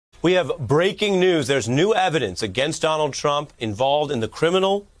We have breaking news. There's new evidence against Donald Trump involved in the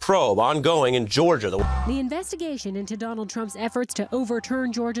criminal probe ongoing in Georgia. The investigation into Donald Trump's efforts to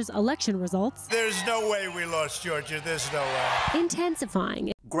overturn Georgia's election results. There's no way we lost Georgia. There's no way.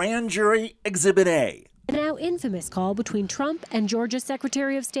 Intensifying. Grand Jury Exhibit A. A now infamous call between Trump and Georgia's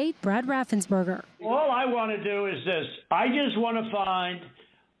Secretary of State, Brad Raffensperger. All I want to do is this. I just want to find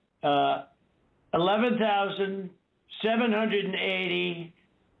 11,780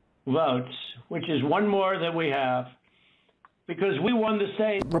 votes, which is one more than we have, because we won the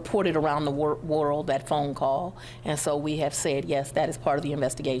state. Reported around the world, that phone call, and so we have said, yes, that is part of the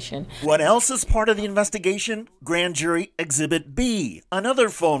investigation. What else is part of the investigation? Grand Jury Exhibit B, another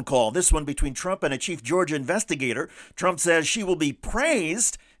phone call, this one between Trump and a chief Georgia investigator. Trump says she will be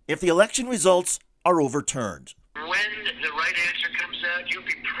praised if the election results are overturned. When the right answer comes out, you'll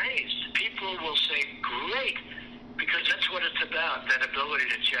be praised. People will say, great, because that's what it's about, that ability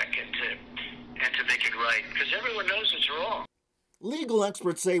to check and to make it right, because everyone knows it's wrong. Legal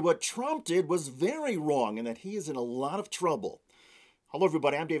experts say what Trump did was very wrong and that he is in a lot of trouble. Hello,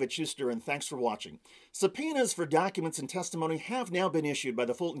 everybody. I'm David Shuster, and thanks for watching. Subpoenas for documents and testimony have now been issued by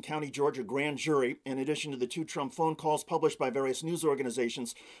the Fulton County, Georgia grand jury. In addition to the 2 Trump phone calls published by various news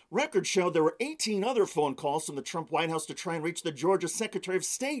organizations, records show there were 18 other phone calls from the Trump White House to try and reach the Georgia Secretary of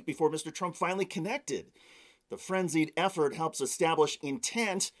State before Mr. Trump finally connected. The frenzied effort helps establish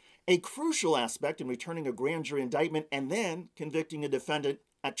intent, a crucial aspect in returning a grand jury indictment and then convicting a defendant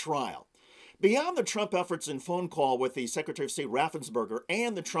at trial. Beyond the Trump efforts in phone call with the Secretary of State Raffensperger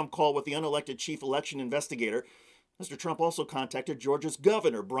and the Trump call with the unelected chief election investigator, Mr. Trump also contacted Georgia's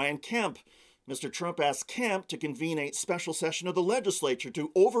governor, Brian Kemp. Mr. Trump asked Kemp to convene a special session of the legislature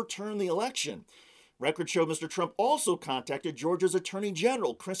to overturn the election. Records show Mr. Trump also contacted Georgia's Attorney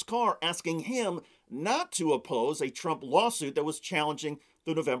General, Chris Carr, asking him not to oppose a Trump lawsuit that was challenging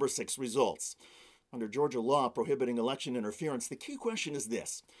the November 6 results. Under Georgia law prohibiting election interference, the key question is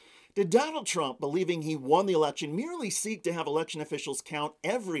this. Did Donald Trump, believing he won the election, merely seek to have election officials count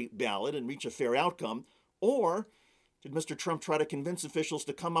every ballot and reach a fair outcome? Or did Mr. Trump try to convince officials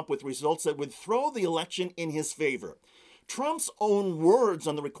to come up with results that would throw the election in his favor? Trump's own words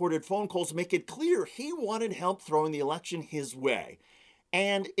on the recorded phone calls make it clear he wanted help throwing the election his way.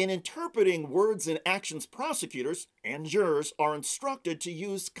 And in interpreting words and actions, prosecutors and jurors are instructed to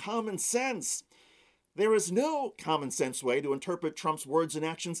use common sense. There is no common sense way to interpret Trump's words and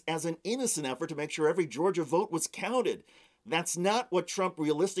actions as an innocent effort to make sure every Georgia vote was counted. That's not what Trump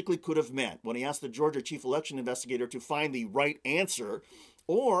realistically could have meant when he asked the Georgia chief election investigator to find the right answer,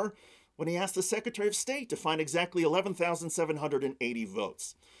 or when he asked the Secretary of State to find exactly 11,780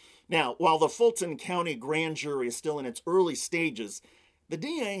 votes. Now, while the Fulton County grand jury is still in its early stages, the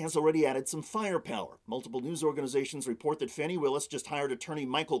DA has already added some firepower. Multiple news organizations report that Fani Willis just hired attorney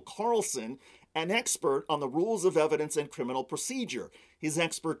Michael Carlson, an expert on the rules of evidence and criminal procedure. His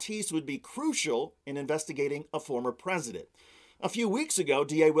expertise would be crucial in investigating a former president. A few weeks ago,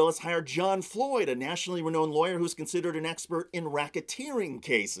 DA Willis hired John Floyd, a nationally renowned lawyer who's considered an expert in racketeering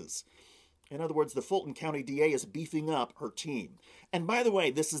cases. In other words, the Fulton County DA is beefing up her team. And by the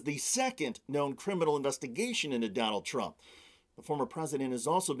way, this is the second known criminal investigation into Donald Trump. The former president is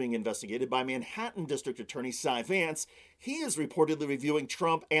also being investigated by Manhattan District Attorney Cy Vance. He is reportedly reviewing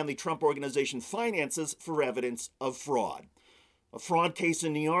Trump and the Trump Organization finances for evidence of fraud. A fraud case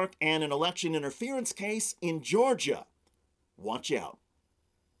in New York and an election interference case in Georgia. Watch out.